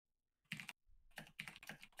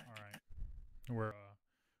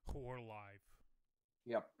We're live,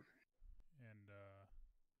 Yep, and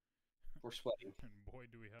we're sweating. and boy,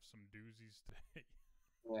 do we have some doozies today.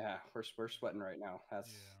 Yeah, we're sweating right now. Yeah.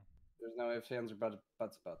 There's no ifs, ands, or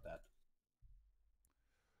buts about that.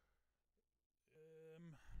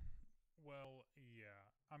 Um. Well, yeah.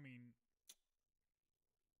 I mean,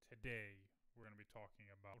 today we're gonna be talking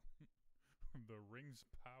about the Rings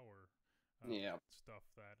of Power Yeah, stuff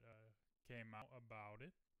that came out about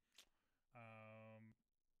it. Um.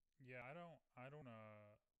 Yeah. I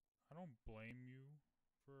don't blame you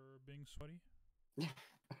for being sweaty.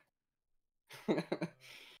 Uh,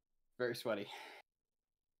 very sweaty.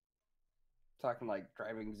 Talking like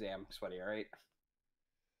driving exam sweaty. All right.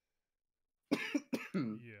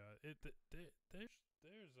 yeah.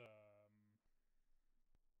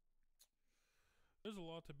 There's a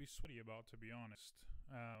lot to be sweaty about, to be honest.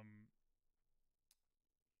 Um,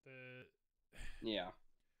 the Yeah.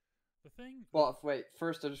 the thing, Well, wait.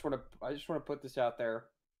 First, I just want to put this out there.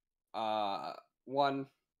 Uh, one,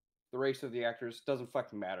 the race of the actors doesn't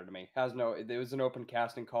fucking matter to me. Has no. It was an open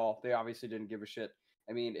casting call. They obviously didn't give a shit.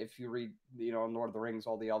 I mean, if you read, Lord of the Rings,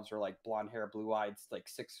 all the elves are like blonde hair, blue eyed, like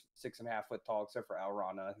 6.5 foot tall, except for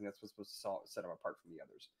Elrond, and I think that's what's supposed to set them apart from the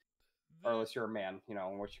others. Or there unless you're a man,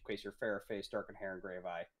 in which case you're fair face, darkened hair, and grave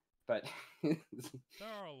eye. But there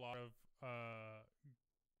are a lot of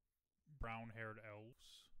brown-haired elves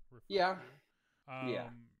referred yeah, to. yeah,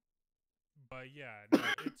 But yeah, no,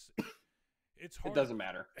 it's it hard to doesn't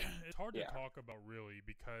matter. it's hard to Yeah, talk about really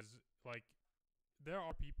because like there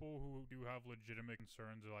are people who do have legitimate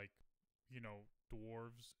concerns like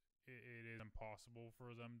dwarves. It is impossible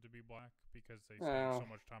for them to be black because they spend so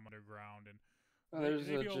well, much time underground and there's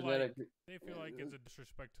they a feel like genetic. it's a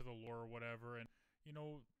disrespect to the lore or whatever, and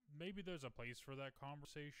maybe there's a place for that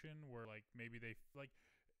conversation where like maybe they like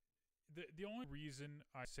the only reason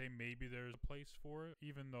I say maybe there's a place for it,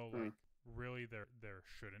 even though Hmm, like really there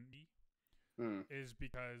shouldn't be, hmm, is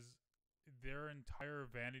because their entire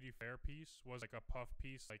Vanity Fair piece was like a puff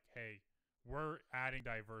piece, like, hey, we're adding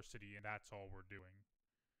diversity and that's all we're doing.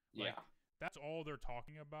 Like, yeah, that's all they're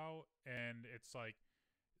talking about, and it's like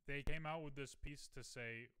they came out with this piece to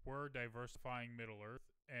say we're diversifying Middle Earth,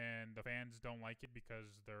 and the fans don't like it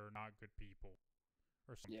because they're not good people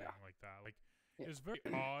or something yeah, like that. Like, yeah. it was a very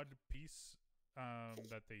odd piece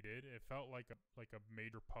that they did. It felt like a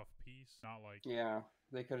major puff piece, not like Yeah,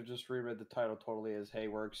 they could have just reread the title totally as, "Hey,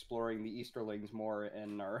 we're exploring the Easterlings more,"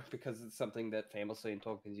 and our because it's something that famously in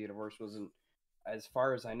Tolkien's universe wasn't. As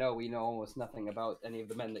far as I know, we know almost nothing about any of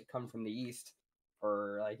the men that come from the East,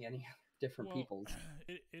 or like any different well, peoples.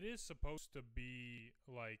 it is supposed to be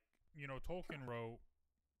like Tolkien wrote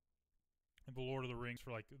the Lord of the Rings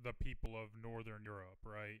for like the people of Northern Europe,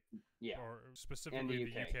 right? Yeah, Or and the specifically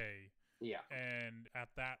the UK. UK. Yeah. And at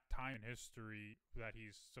that time in history that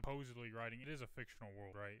he's supposedly writing, it is a fictional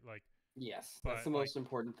world, right? Like, Yes, that's the but like, most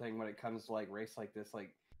important thing when it comes to like race like this.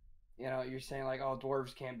 Like, you're saying like, oh,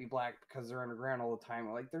 dwarves can't be black because they're underground all the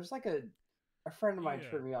time. Like, there's like a friend of mine yeah,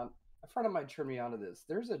 turned me on. A friend of mine turned me on to this.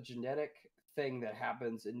 There's a genetic thing that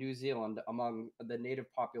happens in New Zealand among the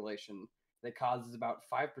native population that causes about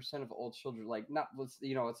 5% of all children. Like, not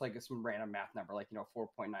it's like some random math number, like 4.98%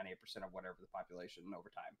 of whatever the population over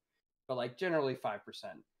time, but like generally 5%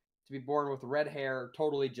 to be born with red hair,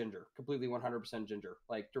 totally ginger, completely 100% ginger,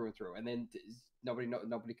 like through and through, and then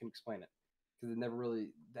nobody can explain it because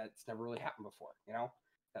that's never really happened before,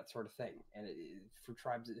 that sort of thing. And for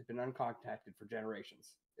tribes that have been uncontacted for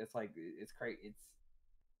generations, it's like it's great. It's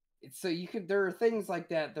so you could there are things like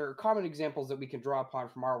that. There are common examples that we can draw upon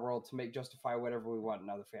from our world to make justify whatever we want in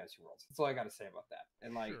other fantasy worlds. That's all I got to say about that.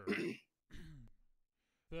 And like, sure.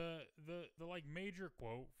 The like major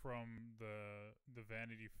quote from the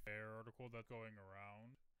Vanity Fair article that's going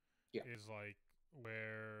around yeah, is like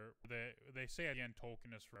where they say at the end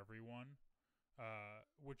Tolkien is for everyone,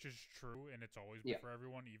 which is true, and it's always been yeah, for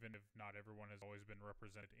everyone, even if not everyone has always been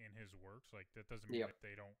represented in his works. Like that doesn't mean yeah, that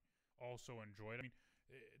they don't also enjoy it. I mean,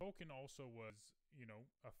 Tolkien also was,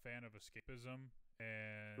 a fan of escapism,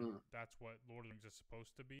 and mm. that's what Lord of the Rings is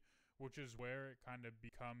supposed to be. Which is where it kind of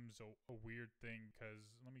becomes a weird thing. Because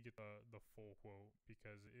let me get the full quote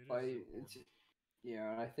because it But is it's important.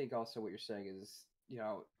 and I think also what you're saying is,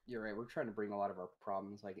 you're right. We're trying to bring a lot of our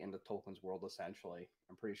problems like into Tolkien's world. Essentially,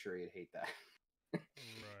 I'm pretty sure you'd hate that.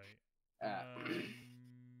 Right. uh,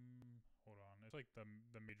 Hold on. It's like the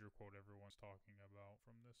major quote everyone's talking about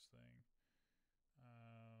from this thing.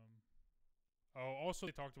 Um. Oh, also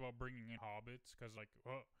they talked about bringing in hobbits because like,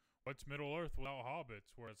 what's Middle Earth without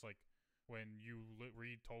hobbits? Where it's like when you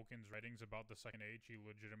read Tolkien's writings about the Second Age, he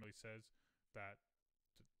legitimately says that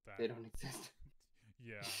they that don't exist.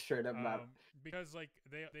 Yeah. Straight up not. Because like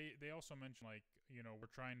they also mention like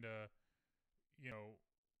we're trying to you know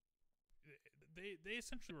they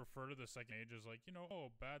essentially refer to the second age as like oh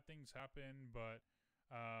bad things happen but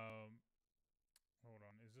hold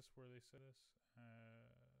on, is this where they said this?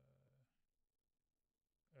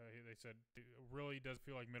 They said it really does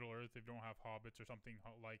feel like Middle Earth if you don't have hobbits or something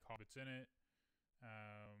like hobbits in it.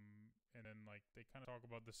 And then like they kind of talk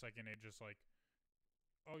about the second age as like,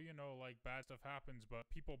 oh, like bad stuff happens, but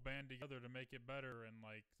people band together to make it better, and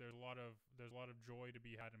like there's a lot of joy to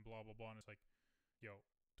be had, and blah blah blah. And it's like, yo,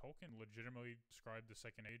 Tolkien legitimately described the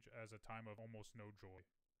second age as a time of almost no joy.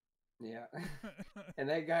 Yeah. And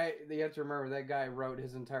that guy, you have to remember, that guy wrote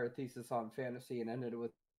his entire thesis on fantasy and ended it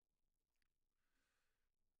with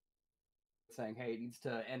saying, hey, it needs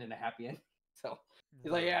to end in a happy end. So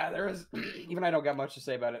he's like, yeah, there is, even I don't got much to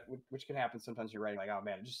say about it, which can happen sometimes. You're writing like, oh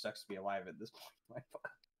man, it just sucks to be alive at this point.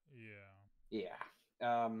 Yeah.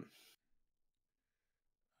 Yeah.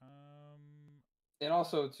 And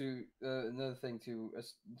also to another thing too.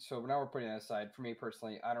 So now we're putting that aside. For me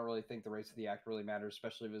personally, I don't really think the race of the act really matters,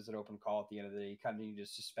 especially if it's an open call at the end of the day. You kind of need to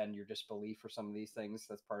suspend your disbelief for some of these things.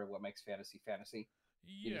 That's part of what makes fantasy fantasy.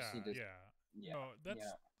 You just need to, yeah. No, that's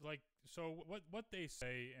like so. What they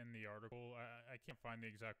say in the article, I can't find the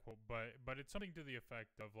exact quote, but it's something to the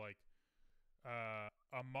effect of like,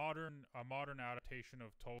 a modern adaptation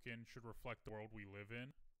of Tolkien should reflect the world we live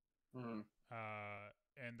in. Mm-hmm.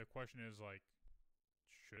 And the question is like,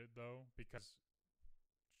 should it though? Because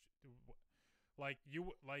like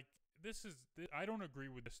this is I don't agree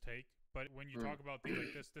with this take, but when you talk about things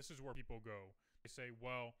like this is where people go. They say,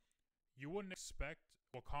 well, you wouldn't expect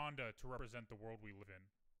Wakanda to represent the world we live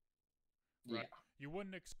in. Right? Yeah. You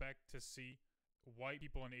wouldn't expect to see white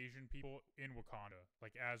people and Asian people in Wakanda,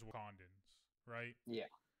 like as Wakandans, right? Yeah.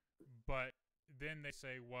 But then they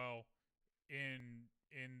say, well, in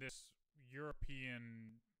this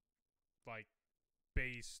European like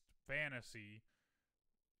based fantasy,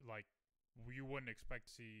 like you wouldn't expect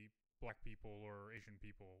to see black people or Asian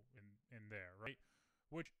people in there, right?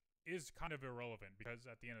 Which is kind of irrelevant because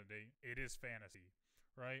at the end of the day, it is fantasy,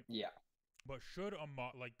 right? Yeah. But should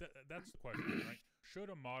that's the question, right? Should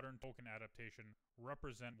a modern Tolkien adaptation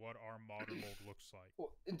represent what our modern world looks like?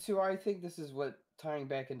 Well, and two, I think this is what tying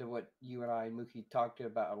back into what you and I, Mookie, talked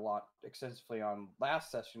about a lot extensively on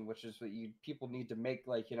last session, which is what people need to make,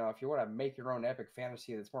 like, if you want to make your own epic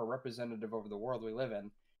fantasy that's more representative over the world we live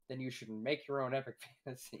in, then you should make your own epic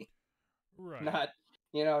fantasy. Right. Not,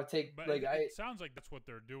 take but like it sounds like that's what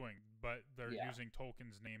they're doing, but they're using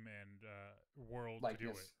Tolkien's name and world to do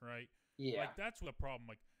it, right? Yeah. Like that's the problem.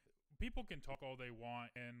 Like people can talk all they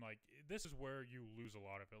want, and like this is where you lose a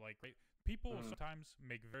lot of it. Like people sometimes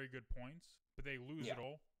make very good points, but they lose it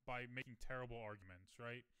all by making terrible arguments,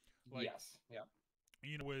 right? Like, yes. Yeah.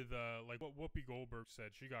 With like what Whoopi Goldberg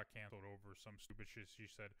said, she got canceled over some stupid shit she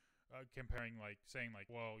said, comparing like saying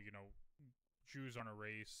like, well, Jews aren't a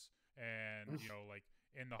race, and like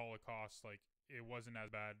in the Holocaust, like it wasn't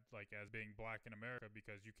as bad like as being black in America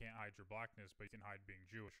because you can't hide your blackness, but you can hide being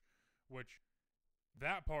Jewish. Which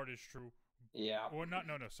that part is true. Yeah. Well, no,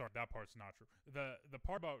 sorry, that part's not true. The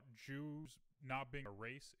part about Jews not being a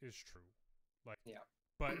race is true. Like, yeah.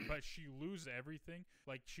 But she loses everything.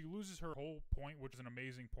 Like she loses her whole point, which is an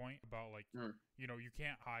amazing point about like you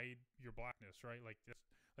can't hide your blackness, right? Like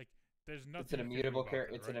there's nothing. It's an immutable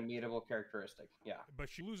It's an immutable characteristic. Yeah. But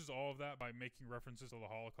she loses all of that by making references to the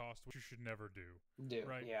Holocaust, which you should never do.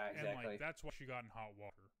 Right? Yeah, exactly. And like that's why she got in hot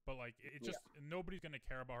water. But like it just nobody's gonna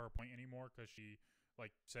care about her point anymore because she like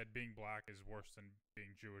said being black is worse than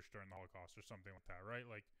being Jewish during the Holocaust or something like that, right?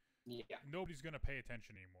 Like nobody's gonna pay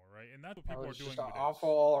attention anymore, right? And that's what people are doing. Just awful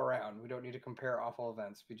all around. We don't need to compare awful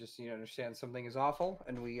events. We just need to understand something is awful,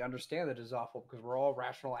 and we understand that it's awful because we're all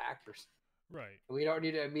rational actors. Right. We don't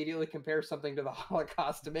need to immediately compare something to the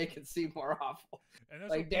Holocaust to make it seem more awful. And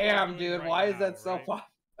that's like, damn, dude, right why now, is that so right? awful?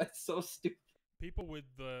 That's so stupid. People with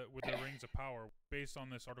the Rings of Power, based on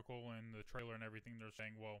this article and the trailer and everything, they're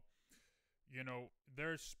saying, well,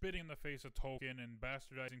 they're spitting in the face of Tolkien and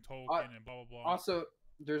bastardizing Tolkien and blah blah blah. Also,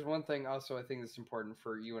 there's one thing also I think that's important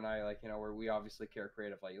for you and I, like, where we obviously care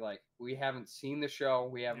creatively. Like, we haven't seen the show,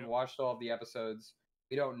 we haven't watched all of the episodes.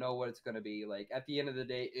 We don't know what it's going to be. Like, at the end of the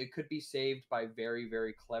day, it could be saved by very,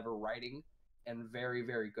 very clever writing and very,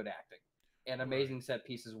 very good acting and amazing set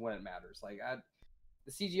pieces when it matters. Like,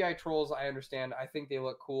 the CGI trolls, I understand. I think they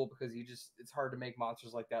look cool because it's hard to make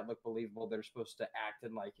monsters like that look believable. They're supposed to act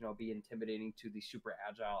and like, be intimidating to the super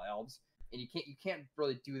agile elves. And you can't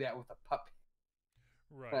really do that with a puppet.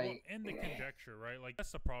 Right. Like, well, and the conjecture, right? Like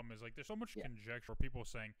that's the problem is like there's so much conjecture. People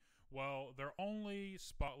saying, well, they're only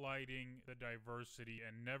spotlighting the diversity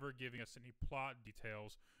and never giving us any plot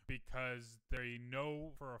details because they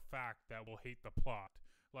know for a fact that we'll hate the plot.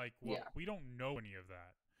 Like, well, Yeah. we don't know any of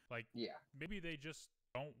that. Like, Yeah. maybe they just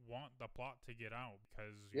don't want the plot to get out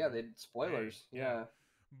because, Yeah, they spoilers. hey, yeah.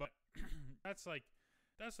 But that's like,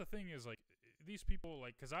 that's the thing is like, these people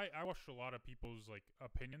like, because I watched a lot of people's like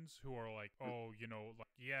opinions who are like, oh, you know, like,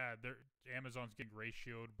 yeah, Amazon's getting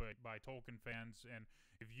ratioed by Tolkien fans, and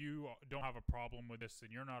if you don't have a problem with this,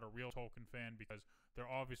 then you're not a real Tolkien fan because they're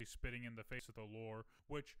obviously spitting in the face of the lore,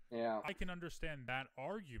 which Yeah. I can understand that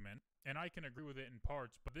argument, and I can agree with it in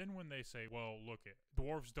parts. But then when they say, well, look,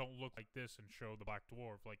 dwarves don't look like this and show the black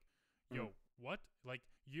dwarf, like, yo, what? Like,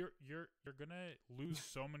 you're gonna lose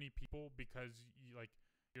so many people because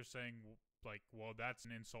you're saying like, well, that's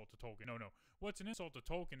an insult to Tolkien. No. What's an insult to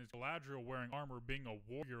Tolkien is Galadriel wearing armor, being a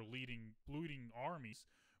warrior, looting armies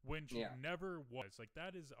when she never was. Like,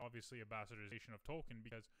 that is obviously a bastardization of Tolkien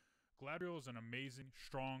because Galadriel is an amazing,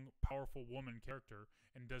 strong, powerful woman character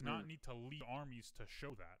and does not need to lead armies to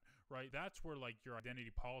show that, right? That's where like your identity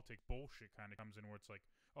politic bullshit kind of comes in, where it's like,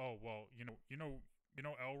 oh, well, you know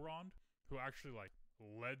Elrond, who actually like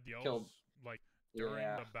led the elves like during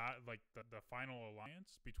the final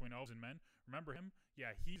alliance between elves and men. Remember him?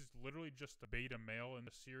 Yeah, he's literally just the beta male in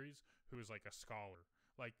the series who is like a scholar.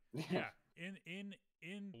 Like, yeah,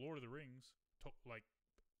 in Lord of the Rings, like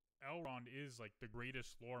Elrond is like the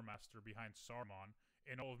greatest lore master behind Saruman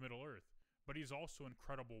in all of Middle Earth, but he's also an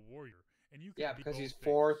incredible warrior. And you can because he's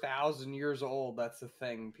 4,000 years old. That's the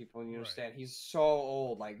thing people need to understand. He's so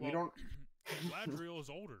old. Like, we don't. Galadriel is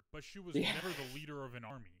older, but she was never the leader of an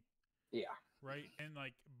army. Yeah. Right? And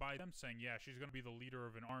like by them saying, yeah, she's gonna be the leader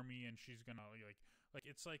of an army, and she's gonna like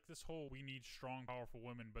it's like this whole we need strong, powerful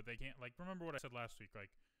women, but they can't. Like, remember what I said last week?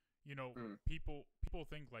 Like, you know, people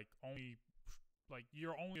think like only like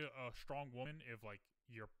you're only a strong woman if like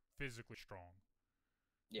you're physically strong.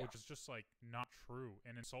 Yeah. Which is just like not true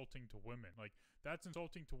and insulting to women. Like, that's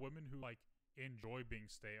insulting to women who like enjoy being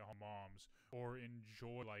stay-at-home moms or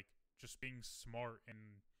enjoy like just being smart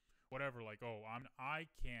and whatever. Like, oh, I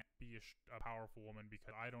can't be a powerful woman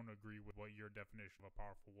because I don't agree with what your definition of a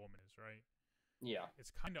powerful woman is, right? Yeah.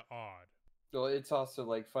 It's kind of odd. Well, it's also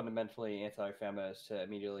like fundamentally anti-feminist to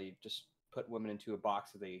immediately just put women into a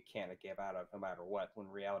box that they can't get out of no matter what, when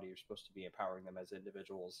in reality you're supposed to be empowering them as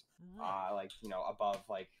individuals, like, you know, above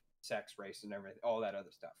like sex, race, and everything, all that other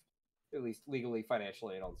stuff, at least legally,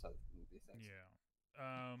 financially, and all these things.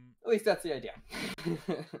 Yeah. At least that's the idea.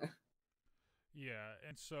 Yeah,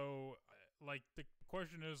 and so like the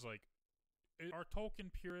question is like, are Tolkien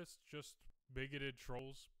purists just bigoted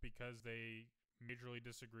trolls because they majorly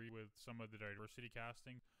disagree with some of the diversity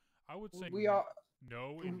casting? I would say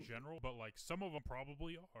no in general, but like some of them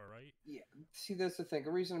probably are, right? Yeah. See, that's the thing.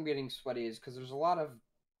 The reason I'm getting sweaty is because there's a lot of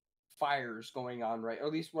fires going on, right? Or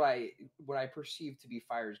at least what I perceive to be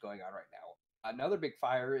fires going on right now. Another big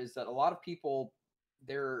fire is that a lot of people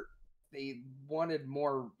they wanted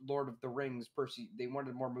more Lord of the Rings. They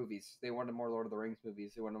wanted more movies. They wanted more Lord of the Rings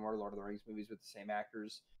movies. They wanted more Lord of the Rings movies with the same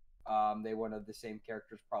actors. They wanted the same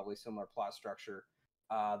characters, probably similar plot structure.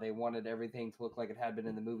 They wanted everything to look like it had been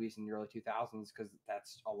in the movies in the early 2000s because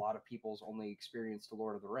that's a lot of people's only experience to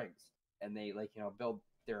Lord of the Rings, and they build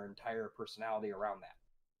their entire personality around that.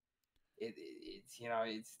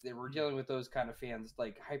 We're dealing with those kind of fans,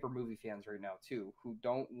 like hyper movie fans right now too, who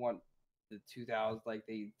don't want the 2000s. Like,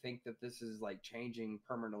 they think that this is like changing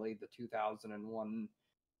permanently the 2001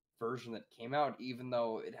 version that came out, even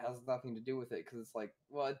though it has nothing to do with it, because it's like,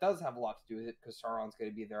 well, it does have a lot to do with it because Sauron's going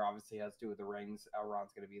to be there. Obviously, it has to do with the rings.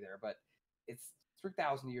 Elrond's going to be there, but it's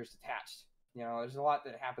 3,000 years detached. You know, there's a lot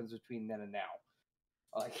that happens between then and now.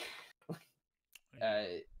 Like,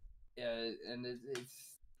 and it's.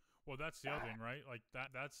 Well, that's the other thing, right? Like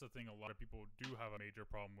that's the thing a lot of people do have a major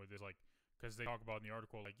problem with, is like, because they talk about in the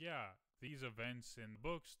article, like, yeah, these events in the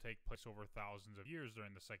books take place over thousands of years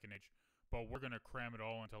during the Second Age, but we're going to cram it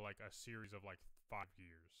all into like a series of like 5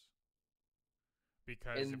 years.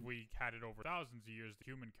 Because if we had it over thousands of years, the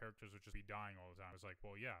human characters would just be dying all the time. It's like,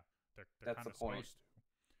 well, yeah, they're kind of supposed to.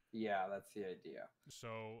 Yeah, that's the idea.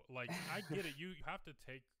 So, like, I get it. You have to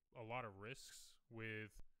take a lot of risks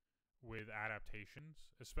with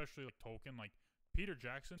adaptations, especially like Tolkien. Like, Peter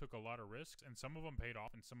Jackson took a lot of risks, and some of them paid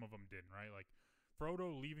off and some of them didn't, right? Like,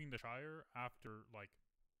 Frodo leaving the Shire after like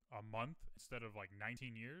a month instead of like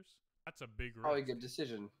 19 years. That's a big risk. Probably a good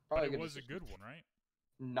decision. But it was a good one, right?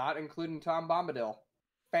 Not including Tom Bombadil.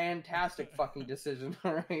 Fantastic fucking decision.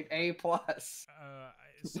 All right, A+.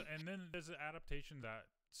 And then there's an adaptation that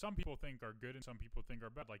some people think are good and some people think are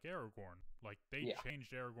bad, like Aragorn. Like, they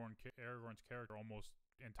changed Aragorn's character almost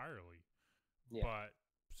entirely. Yeah. But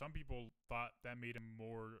some people thought that made him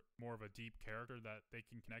more of a deep character that they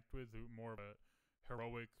can connect with, more of a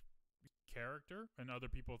heroic character, and other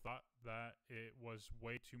people thought that it was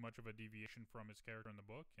way too much of a deviation from his character in the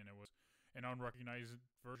book, and it was an unrecognized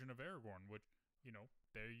version of Aragorn, which, you know,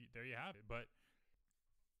 there you have it. But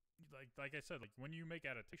like I said, like when you make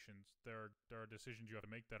adaptations, there are decisions you have to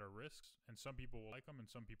make that are risks, and some people will like them and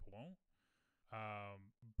some people won't.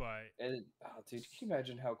 But Dude, can you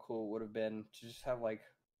imagine how cool it would have been to just have like,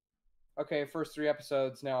 okay, first 3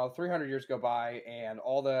 episodes, now 300 years go by, and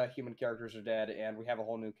all the human characters are dead, and we have a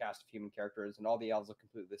whole new cast of human characters, and all the elves look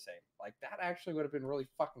completely the same. Like, that actually would have been really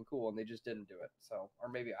fucking cool, and they just didn't do it. So, or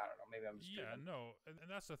maybe, I don't know, maybe I'm just dreaming. no, and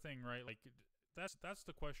that's the thing, right? Like that's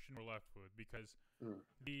the question we're left with, because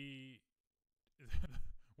the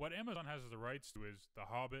what Amazon has the rights to is The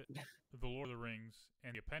Hobbit, The Lord of the Rings,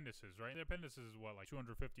 and the appendices, right? The appendices is what, like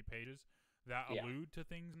 250 pages that allude to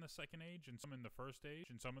things in the Second Age, and some in the First Age,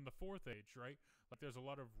 and some in the Fourth Age, right? Like there's a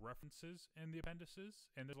lot of references in the appendices,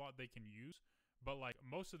 and there's a lot they can use. But like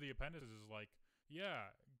most of the appendices is like,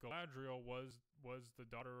 yeah, Galadriel was the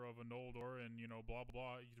daughter of a Noldor, and blah blah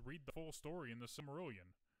blah. You read the full story in the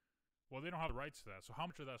Silmarillion. Well, they don't have the rights to that, so how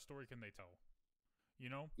much of that story can they tell?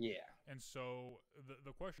 Yeah. And so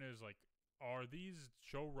the question is, like, are these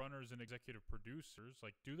showrunners and executive producers,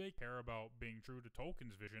 like, do they care about being true to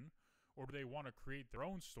Tolkien's vision, or do they want to create their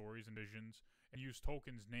own stories and visions and use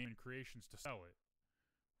Tolkien's name and creations to sell it,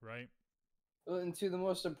 right? And to the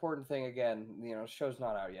most important thing again, show's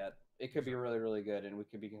not out yet. It could be really, really good, and we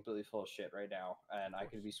could be completely full of shit right now. And I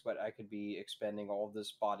could be expending all of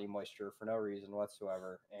this body moisture for no reason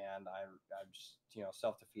whatsoever, and I'm just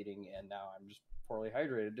self-defeating, and now I'm just poorly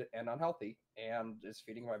hydrated and unhealthy, and it's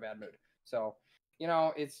feeding my bad mood. So,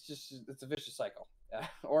 it's a vicious cycle,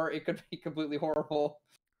 or it could be completely horrible.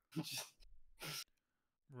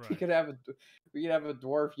 Right. We could have a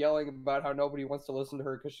dwarf yelling about how nobody wants to listen to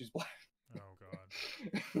her because she's black. Oh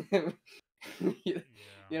God.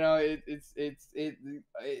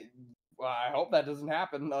 Well, I hope that doesn't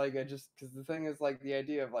happen. Like, because the thing is, like, the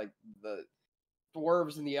idea of like the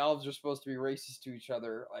dwarves and the elves are supposed to be racist to each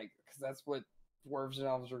other, like, because that's what dwarves and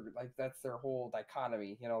elves are like. That's their whole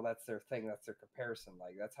dichotomy. That's their thing. That's their comparison.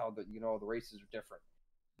 Like, that's how the races are different.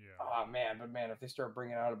 Yeah. Oh man, if they start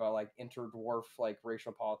bringing out about like inter-dwarf like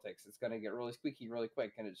racial politics, it's gonna get really squeaky really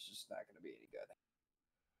quick, and it's just not gonna be any good.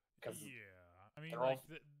 I mean, like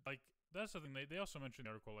that's the thing. They also mentioned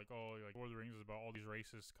in the article, like, oh, like Lord of the Rings is about all these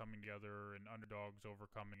races coming together and underdogs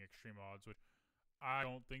overcoming extreme odds, which I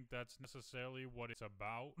don't think that's necessarily what it's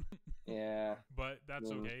about. Yeah. But that's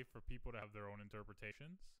okay for people to have their own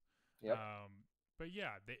interpretations. Yep. But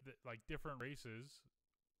yeah, they like different races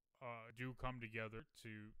do come together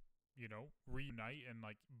to reunite, and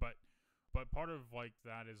like but part of like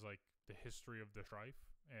that is like the history of the strife,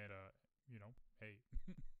 and hey,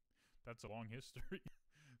 that's a long history.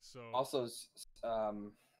 So also,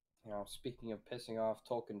 speaking of pissing off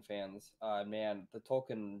Tolkien fans, man, the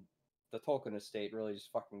Tolkien estate really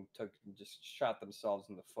just fucking just shot themselves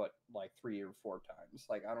in the foot like 3 or 4 times.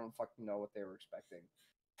 Like, I don't fucking know what they were expecting.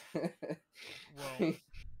 Well,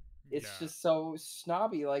 it's just so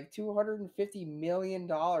snobby. Like, $250 million. We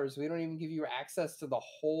don't even give you access to the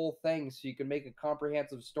whole thing so you can make a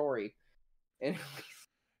comprehensive story. And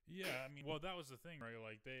yeah, I mean, well, that was the thing, right?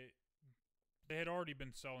 Like they had already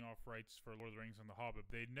been selling off rights for Lord of the Rings and The Hobbit.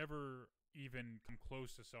 They'd never even come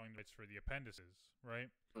close to selling rights for the appendices, right?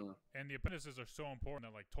 And the appendices are so important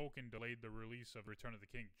that like Tolkien delayed the release of Return of the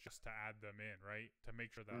King just to add them in, right? To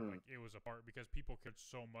make sure that like it was a part, because people cared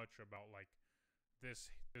so much about like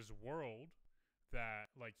this world that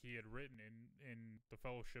like he had written in The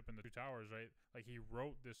Fellowship and the Two Towers, right? Like he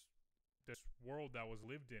wrote this world that was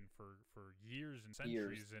lived in for years and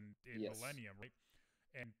centuries and millennium, right?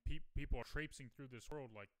 And people are traipsing through this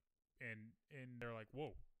world, like, and they're like,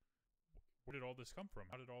 whoa, where did all this come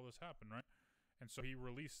from? How did all this happen, right? And so he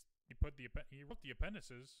wrote the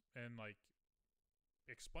appendices and like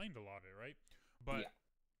explained a lot of it, right? But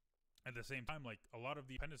at the same time, like a lot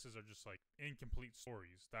of the appendices are just like incomplete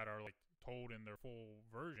stories that are like told in their full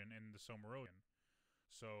version in the Silmarillion.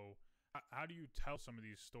 So how do you tell some of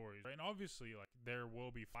these stories, right? And obviously, like, there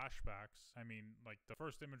will be flashbacks. I mean, like, the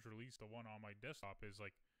first image released, the one on my desktop, is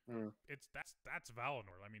like, that's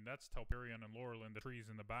Valinor. I mean, that's Telperion and Laurel and the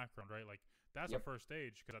trees in the background, right? Like, that's the first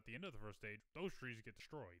stage, because at the end of the first stage, those trees get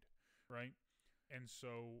destroyed, right? And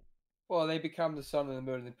so... Well, they become the sun and the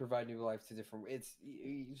moon, and they provide new life to different... It's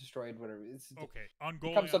destroyed, whatever. It's okay,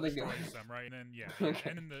 Ungoliant destroys them, right? And then,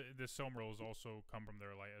 and then the Silmarils also come from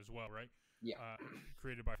their light as well, right? Yeah.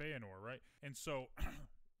 Created by Feanor, right? And so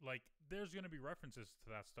like there's gonna be references to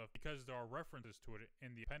that stuff because there are references to it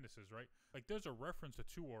in the appendices, right? Like there's a reference to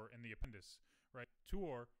Tuor in the appendix, right?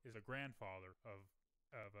 Tuor is a grandfather of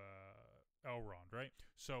Elrond, right?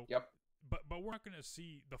 So, Yep. but we're not gonna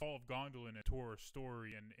see the fall of Gondolin in Tuor's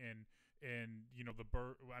story and you know the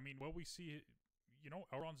bird. I mean, well, we see. You know,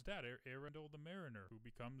 Elrond's dad, Arundel the Mariner, who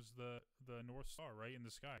becomes the North Star, right, in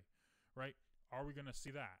the sky, right? Are we gonna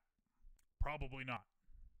see that? Probably not,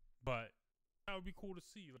 but that would be cool to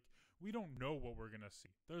see. Like, we don't know what we're gonna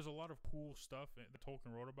see. There's a lot of cool stuff that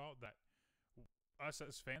Tolkien wrote about that us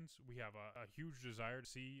as fans we have a huge desire to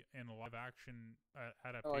see in a live action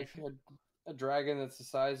adaptation. Like a dragon that's the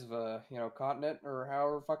size of a continent or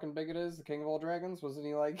however fucking big it is. The king of all dragons, wasn't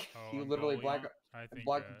he like? Oh, He literally Ungoliant. I think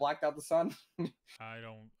blacked out the sun. I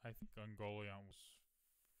don't. I think Ungoliant was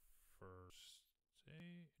first.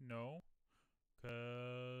 No.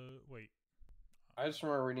 Wait. I just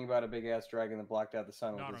remember reading about a big ass dragon that blacked out the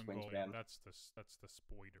sun with Not his Ungoliant. wingspan. That's the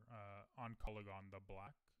Spoiler. On Colagon the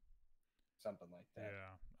Black. Something like that.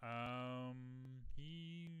 Yeah.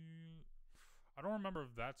 He. I don't remember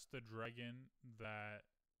if that's the dragon that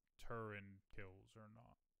Turin kills or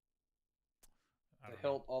not. The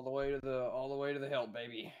hilt all the way to the hilt,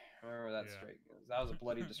 baby. I remember that Yeah. straight. That was a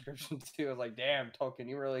bloody description too. I was like, damn, Tolkien,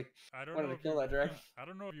 you really I don't wanted know to kill that dragon. I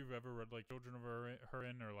don't know if you've ever read like Children of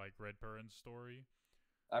Hurin or like read Turin's story.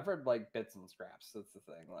 I've read like bits and scraps. That's the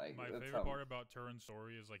thing. Like My favorite part about Turin's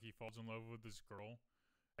story is like he falls in love with this girl,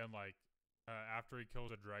 and like after he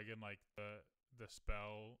kills a dragon, like the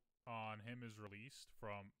spell on him is released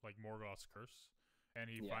from like Morgoth's curse, and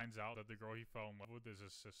he finds out that the girl he fell in love with is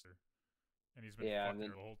his sister, and he's been fucking her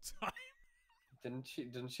the whole time.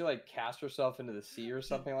 Didn't she like cast herself into the sea or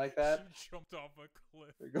something like that? She jumped off a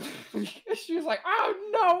cliff. She was like, "Oh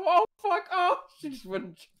no! Oh fuck! Oh!" She just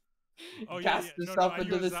wouldn't. Cast herself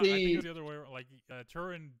into the sea. I think it was the other way. Like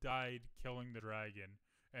Turin died killing the dragon,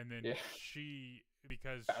 and then she,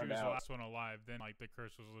 because she was the last one alive, then like the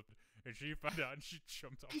curse was lifted, and she found out and she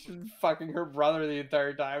jumped off. She's fucking her brother the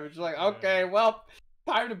entire time, and she's like, "Okay, well,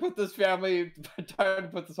 time to put this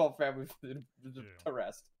whole family to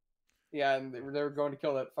rest." Yeah, and they were going to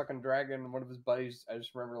kill that fucking dragon. One of his buddies, I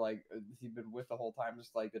just remember, like, he'd been with the whole time.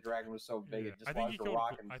 Just like the dragon was so big, it just wanted to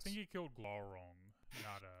rock. I think he killed Glaurung,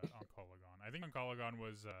 not Oncologon. I think Oncologon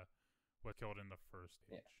was what killed in the first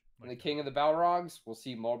stage. Like, and the king of the Balrogs, we'll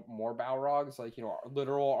see more Balrogs, like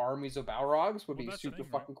literal armies of Balrogs would be super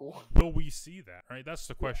fucking cool. Will we see that? Right, that's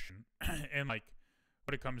the question. And like,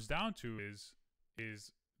 what it comes down to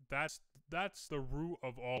is that's the root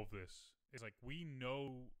of all of this. It's like we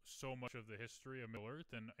know so much of the history of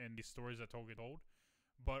Middle-earth and these stories that Tolkien told,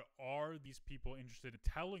 but are these people interested in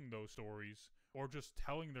telling those stories or just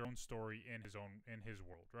telling their own story in his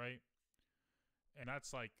world, right? And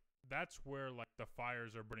that's where like the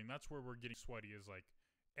fires are burning. That's where we're getting sweaty. Is like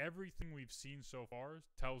everything we've seen so far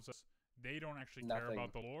tells us they don't actually care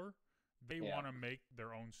about the lore. They want to make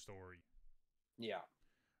their own story. Yeah.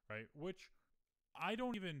 Right? Which I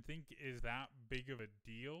don't even think is that big of a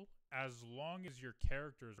deal as long as your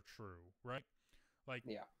characters are true, right? Like,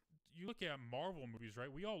 you look at Marvel movies, right?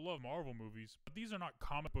 We all love Marvel movies, but these are not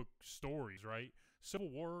comic book stories, right? Civil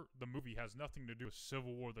War, the movie, has nothing to do with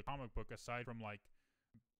Civil War, the comic book, aside from, like,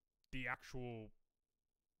 the actual,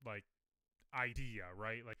 like, idea,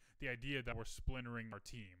 right? Like, the idea that we're splintering our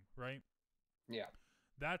team, right? Yeah.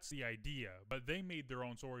 That's the idea, but they made their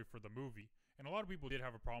own story for the movie. And a lot of people did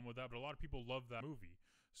have a problem with that, but a lot of people love that movie.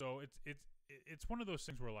 So it's one of those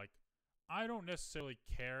things where, like, I don't necessarily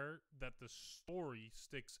care that the story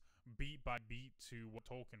sticks beat by beat to what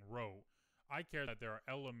Tolkien wrote. I care that there are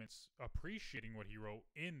elements appreciating what he wrote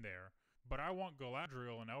in there, but I want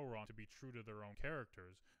Galadriel and Elrond to be true to their own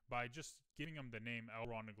characters. By just giving them the name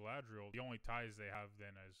Elrond and Galadriel, the only ties they have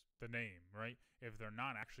then is the name, right? If they're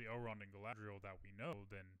not actually Elrond and Galadriel that we know,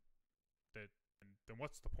 then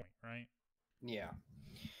what's the point, right? Yeah.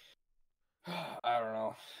 I don't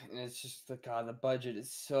know. And it's just the budget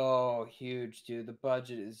is so huge, dude. The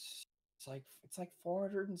budget is it's like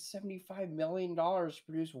 $475 million to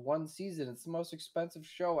produce one season. It's the most expensive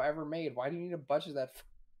show ever made. Why do you need a budget that?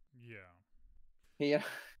 Yeah.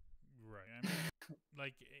 Right. I mean,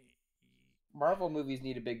 like, Marvel movies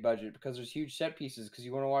need a big budget because there's huge set pieces. Because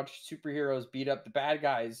you want to watch superheroes beat up the bad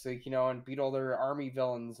guys, like and beat all their army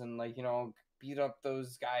villains, and like beat up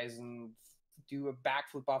those guys and do a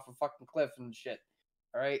backflip off a fucking cliff and shit.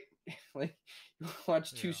 All right, like you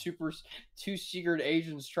watch two secret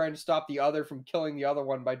agents trying to stop the other from killing the other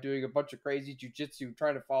one by doing a bunch of crazy jujitsu,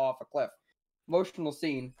 trying to fall off a cliff. Emotional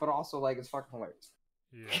scene, but also like it's fucking hilarious.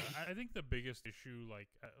 Yeah, I think the biggest issue, like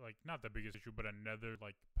not the biggest issue, but another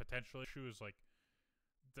like potential issue is like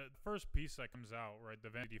the first piece that comes out, right, the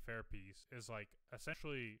Vanity Fair piece, is like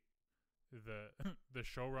essentially the the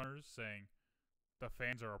showrunners saying the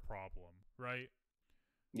fans are a problem, right?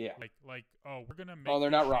 Yeah. Like oh, we're gonna make Oh, they're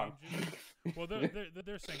these not wrong. changes. Well,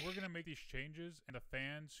 they're saying we're gonna make these changes, and the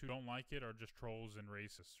fans who don't like it are just trolls and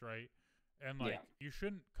racists, right? And like you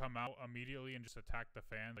shouldn't come out immediately and just attack the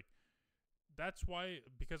fan. Like that's why,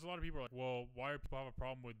 because a lot of people are like, well, why do people have a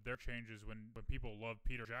problem with their changes when people love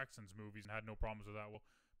Peter Jackson's movies and had no problems with that? Well,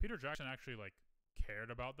 Peter Jackson actually like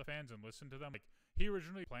cared about the fans and listened to them. Like he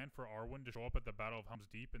originally planned for Arwen to show up at the Battle of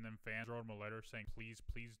Helm's Deep, and then fans wrote him a letter saying, please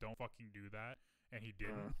don't fucking do that, and he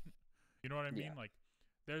didn't. You know what I mean? Like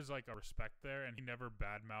there's like a respect there, and he never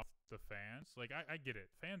badmouthed the fans. Like I get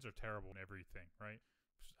it, fans are terrible in everything, right?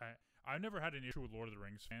 I've never had an issue with Lord of the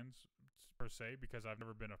Rings fans per se, because I've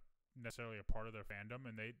never been necessarily a part of their fandom,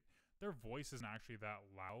 and their voice isn't actually that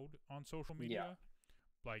loud on social media.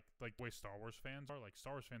 Like the way Star Wars fans are. Like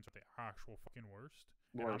Star Wars fans are the actual fucking worst.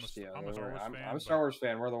 Worst, I'm a Star Wars fan. I'm a Star Wars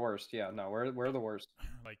fan. We're the worst. Yeah, no, we're the worst.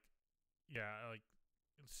 Like, yeah, like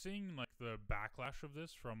seeing like the backlash of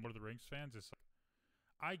this from Lord of the Rings fans is like,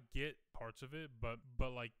 I get parts of it, but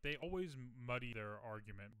like they always muddy their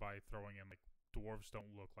argument by throwing in like dwarves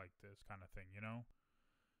don't look like this kind of thing, you know?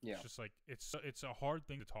 Yeah. It's just like it's a hard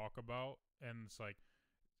thing to talk about, and it's like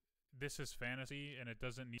this is fantasy and it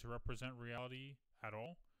doesn't need to represent reality at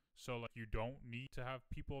all. So like you don't need to have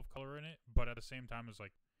people of color in it, but at the same time it's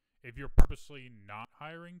like if you're purposely not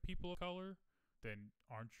hiring people of color, then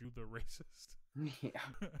aren't you the racist? Yeah.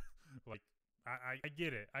 Like I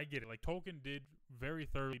get it. Like Tolkien did very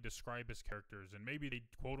thoroughly describe his characters, and maybe they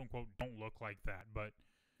quote unquote don't look like that, but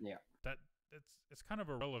it's kind of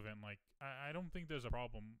irrelevant. Like I don't think there's a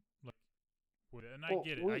problem like with it. And I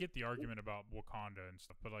get it. I get the argument about Wakanda and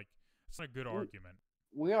stuff, but like it's not a good argument.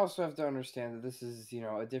 We also have to understand that this is,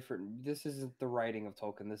 this isn't the writing of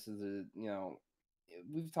Tolkien. This is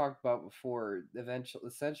we've talked about before,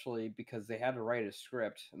 essentially because they had to write a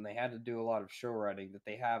script and they had to do a lot of show writing that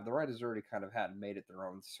the writers already kind of had made it their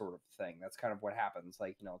own sort of thing. That's kind of what happens.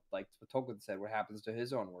 Like, like what Tolkien said, what happens to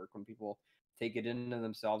his own work when people take it into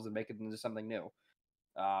themselves and make it into something new.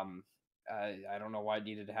 I don't know why it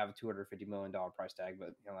needed to have a $250 million price tag, but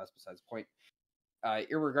that's besides the point.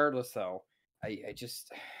 Irregardless, though, I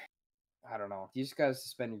don't know. You just gotta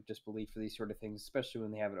suspend your disbelief for these sort of things, especially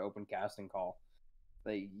when they have an open casting call.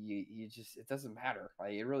 Like you just, it doesn't matter.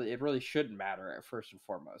 Like it really shouldn't matter at first and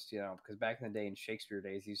foremost, because back in the day, in Shakespeare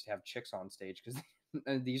days, they used to have chicks on stage because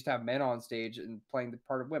they used to have men on stage and playing the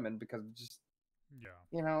part of women because of just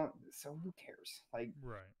so who cares? Like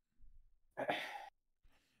right.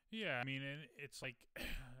 Yeah, I mean, it's like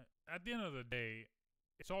at the end of the day,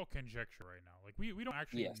 it's all conjecture right now. Like we don't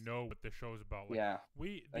actually know what the show's about. Like,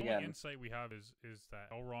 the only insight we have is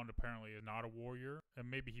that Elrond apparently is not a warrior, and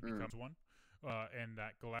maybe he becomes one, and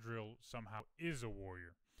that Galadriel somehow is a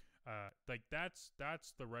warrior. Like that's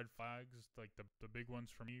the red flags, like the big ones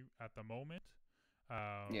for me at the moment.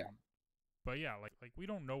 But yeah, like we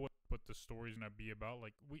don't know what the story's gonna be about.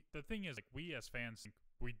 Like the thing is, like we as fans think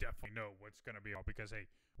we definitely know what's gonna be about because hey,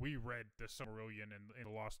 we read the Silmarillion and the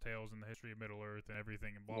Lost Tales and the history of Middle Earth and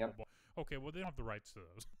everything and blah blah blah. Okay, well they don't have the rights to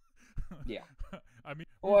those. I mean,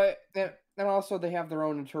 well, and also they have their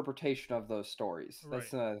own interpretation of those stories.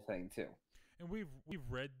 That's another thing too. And we've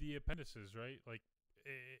read the appendices, right? Like,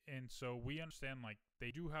 and so we understand like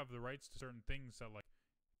they do have the rights to certain things that like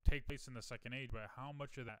take place in the Second Age, but how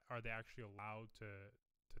much of that are they actually allowed to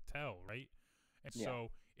tell, right? And so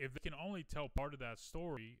if they can only tell part of that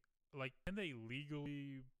story, like, can they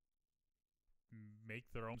legally make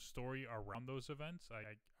their own story around those events?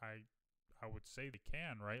 I would say they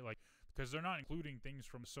can, right? Like, because they're not including things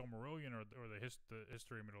from Silmarillion or the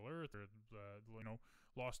history of Middle Earth or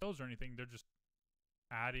Lost Tales or anything. They're just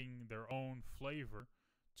adding their own flavor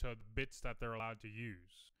to the bits that they're allowed to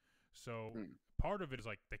use. So part of it is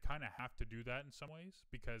like they kind of have to do that in some ways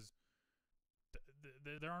because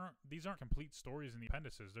these aren't complete stories in the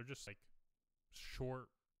appendices. They're just like short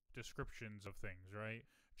descriptions of things, right?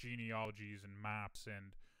 Genealogies and maps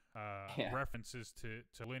and references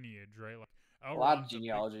to lineage, right? Like a lot of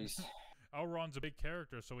genealogies. Elrond's a big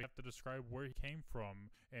character, so we have to describe where he came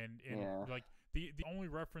from, and like the only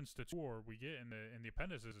reference to Tuor we get in the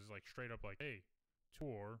appendices is like straight up like, hey,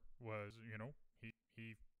 Tuor was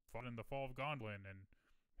he fought in the fall of Gondolin, and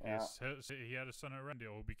he had a son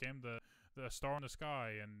Elendil who became the star in the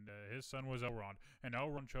sky, and his son was Elrond, and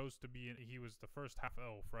Elrond chose to be he was the first half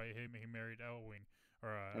elf, right? He married Elwing,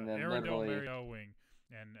 or Arendelle married Elwing,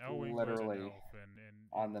 and Elwing was an Literally elf,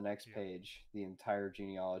 on the next yeah, page, the entire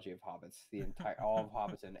genealogy of hobbits, the entire all of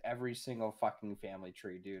hobbits and every single fucking family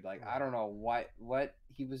tree, dude. Like I right. don't know what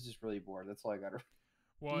he was just really bored. That's all I got.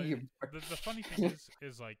 Well, the funny thing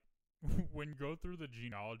is like when you go through the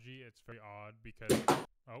genealogy, it's very odd because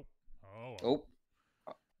oh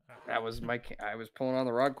Oh, that was my. I was pulling on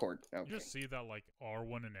the rod cord. you Okay. just see that like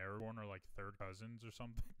Arwen and Aragorn are like third cousins or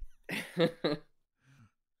something.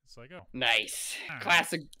 It's like, oh, Nice,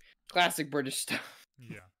 right. classic British stuff.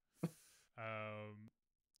 Yeah.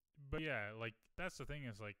 But yeah, like that's the thing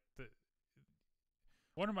is like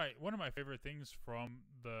one of my favorite things from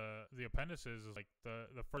the appendices is like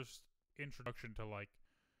the first introduction to like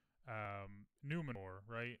Numenor,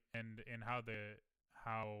 right? And how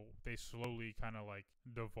they slowly kind of like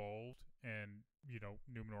devolved and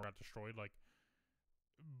Numenor got destroyed like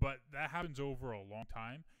but that happens over a long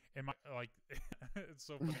time and my like it's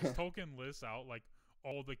so funny. Tolkien lists out like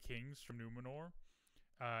all the kings from Numenor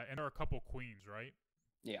and there are a couple queens, right?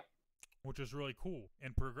 Yeah. Which is really cool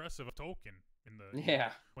and progressive of Tolkien in the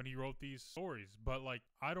Yeah. when he wrote these stories. But like,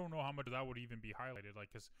 I don't know how much of that would even be highlighted. Like,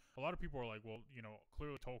 because a lot of people are like, well,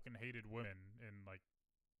 clearly Tolkien hated women and like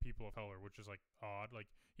people of color, which is like odd. Like,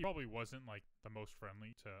 he probably wasn't like the most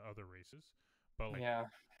friendly to other races, but like, Yeah.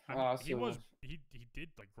 I mean, he So was he did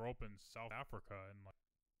like grow up in South Africa and like,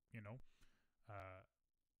 you know, uh,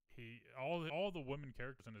 all the women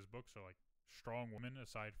characters in his books are like strong women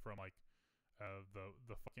aside from like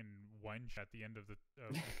the fucking wench at the end of the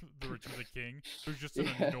Return of the King, who's just an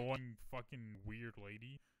annoying fucking weird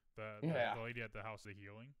lady. The lady at the House of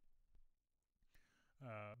Healing.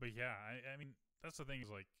 But yeah, I mean that's the thing is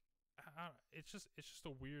like, it's just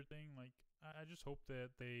a weird thing. Like I just hope that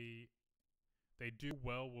they do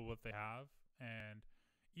well with what they have, and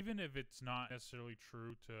even if it's not necessarily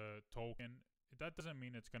true to Tolkien, that doesn't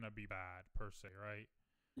mean it's gonna be bad per se, right?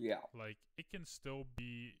 Yeah. Like it can still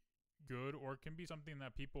be good, or it can be something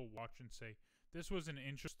that people watch and say, "This was an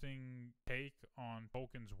interesting take on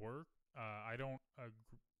Tolkien's work." I don't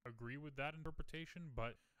agree with that interpretation,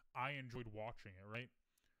 but I enjoyed watching it. Right?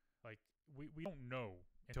 Like we don't know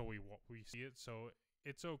until we see it, so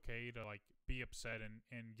it's okay to like be upset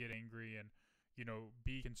and get angry and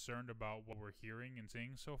be concerned about what we're hearing and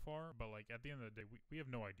seeing so far. But like at the end of the day, we have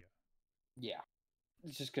no idea. Yeah.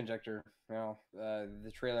 It's just conjecture.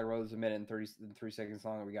 The trailer was a minute and 33 seconds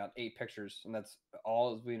long, and we got 8 pictures, and that's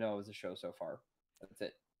all we know is the show so far. That's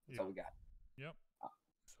it. That's all we got. Yep.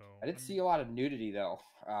 So I did see a lot of nudity though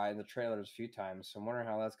in the trailers a few times, so I'm wondering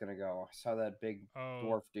how that's gonna go. I saw that big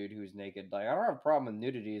dwarf dude who's naked. Like I don't have a problem with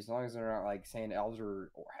nudity as long as they're not like saying elves or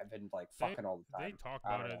have been like fucking all the time. They talk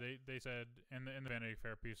about it. They said in the Vanity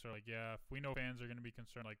Fair piece, they're like, yeah, if we know fans are gonna be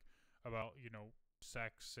concerned like about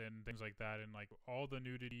sex and things like that, and like all the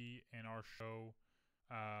nudity in our show.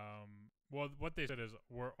 Well, what they said is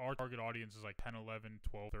our target audience is like 10, 11,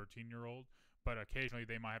 12, 13-year-old, but occasionally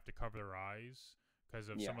they might have to cover their eyes because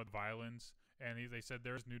of some of the violence. And they said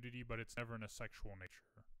there's nudity, but it's never in a sexual nature.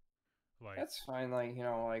 Like that's fine. Like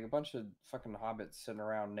like a bunch of fucking hobbits sitting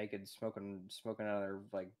around naked, smoking out of their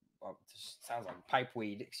like sounds like pipe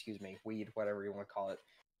weed. Excuse me, weed, whatever you want to call it.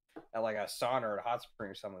 At like a sauna or a hot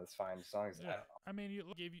spring or something, that's fine. As long as I don't know. I mean,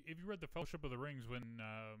 if you read the Fellowship of the Rings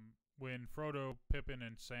when Frodo, Pippin,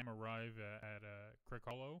 and Sam arrive at Crick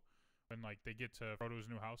Hollow, when like they get to Frodo's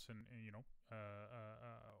new house and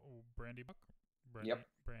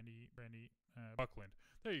Buckland.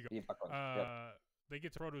 There you go. Yeah, Buckland. Yep. They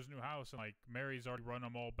get to Frodo's new house and like Mary's already run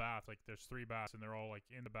them all baths. Like there's 3 baths and they're all like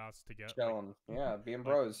in the baths together. Chilling. Like, being like,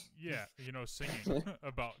 bros. Yeah, singing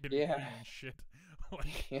about getting clean and shit.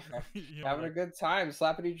 Like, having a good time,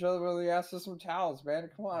 slapping each other with the ass with some towels, man.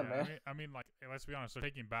 Come on, man. I mean, like, let's be honest. They're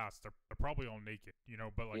taking baths. They're probably all naked,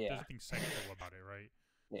 but like, there's nothing sexual about it, right?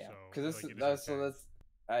 Yeah, because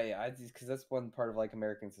that's one part of like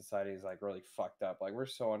American society is like really fucked up. Like we're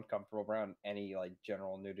so uncomfortable around any like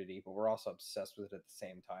general nudity, but we're also obsessed with it at the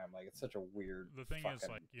same time. Like it's such a weird. The thing is,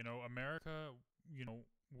 like America,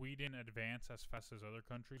 we didn't advance as fast as other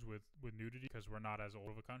countries with nudity because we're not as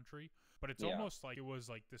old of a country. But it's almost like it was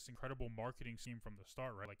like this incredible marketing scheme from the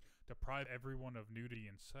start, right? Like deprive everyone of nudity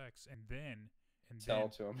and sex, and then sell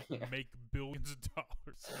to them, make billions of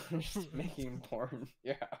dollars. Just making porn,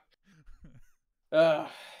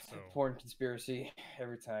 porn conspiracy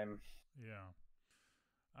every time. Yeah.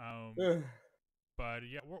 But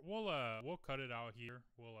yeah, we'll cut it out here.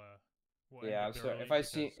 We'll so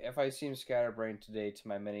if I seem scatterbrained today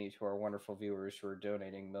to our wonderful viewers who are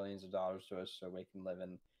donating millions of dollars to us so we can live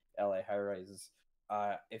in LA high rises,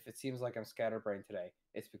 if it seems like I'm scatterbrained today,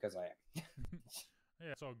 it's because I am.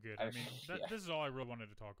 Yeah, it's all good. I I mean, yeah. this is all I really wanted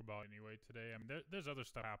to talk about anyway today. I mean, there's other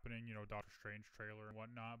stuff happening, Doctor Strange trailer and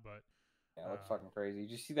whatnot, but Yeah, it looks um, fucking crazy.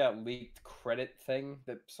 Did you see that leaked credit thing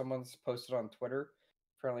that someone's posted on Twitter?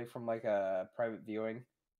 Apparently from like a private viewing.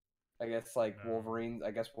 I guess like no. Wolverine. I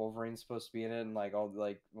guess Wolverine's supposed to be in it, and like all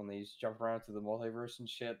like when they just jump around to the multiverse and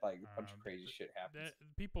shit, like a bunch of crazy shit happens.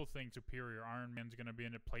 People think Superior Iron Man's gonna be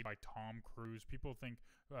in it, played by Tom Cruise. People think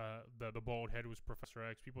the bald head was Professor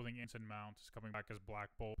X. People think Anson Mount is coming back as Black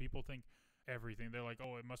Bolt. People think everything. They're like,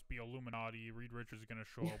 oh, it must be Illuminati. Reed Richards is gonna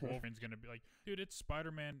show up. Wolverine's gonna be like, dude, it's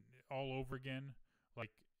Spider-Man all over again. Like,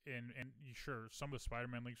 and sure, some of the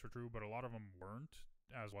Spider-Man leaks were true, but a lot of them weren't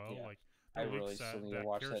as well. Yeah, Like, I there were really leaks still need to that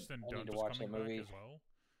watch that. Kirsten I need to Dunst was watch that coming back movie. as well.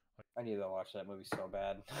 Like, I need to watch that movie so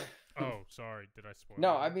bad. oh, sorry, did I spoil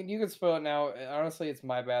No, it? I mean you can spoil it now. Honestly, it's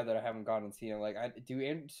my bad that I haven't gone and seen it. Like, I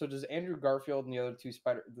do. So does Andrew Garfield and the other two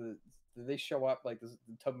do they show up? Like, the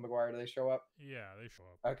Tobey Maguire, do they show up? Yeah, they show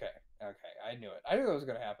up. Okay, okay, I knew it. I knew that was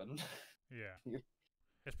gonna happen. Yeah.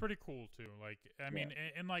 It's pretty cool too. Like, I Yeah, mean,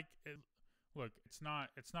 and like, look, it's not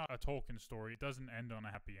a Tolkien story. It doesn't end on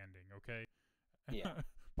a happy ending. Okay. yeah,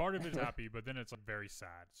 Part of it is happy, but then it's like very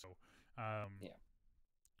sad. So, um, yeah,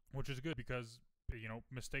 which is good because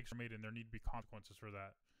mistakes are made and there need to be consequences for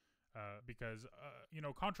that. Because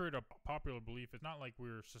contrary to popular belief, it's not like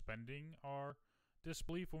we're suspending our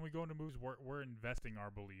disbelief when we go into movies. We're investing our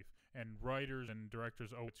belief, and writers and directors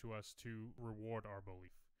owe it to us to reward our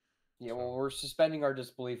belief. yeah. So, Well, we're suspending our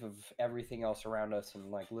disbelief of everything else around us, and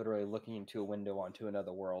like literally looking into a window onto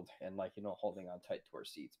another world, and like holding on tight to our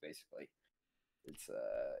seats. Basically, it's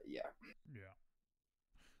yeah, yeah.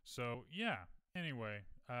 So yeah. Anyway,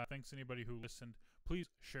 thanks anybody who listened. Please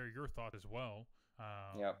share your thoughts as well.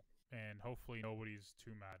 yeah. And hopefully nobody's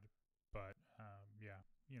too mad. But yeah,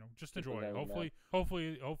 just People enjoy it. never know. Hopefully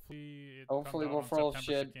it comes Hopefully, out we'll on full of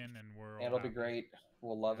September shit. 2nd, and we're all It'll be happy. great.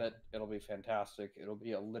 We'll love Yeah, it. It'll be fantastic. It'll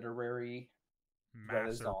be a literary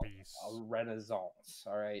renaissance. A masterpiece. renaissance.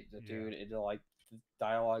 All right, the Yeah, dude. It like the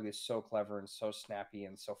dialogue is so clever and so snappy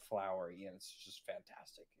and so flowery, and it's just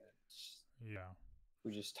fantastic. yeah. We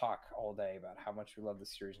just talk all day about how much we love the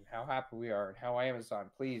series and how happy we are and how Amazon,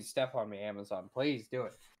 please step on me, Amazon, please do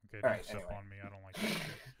it. Okay, All don't right, step anyway. on me. I don't like that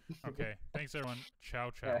shit. Okay, thanks everyone. Ciao,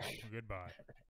 ciao. Goodbye.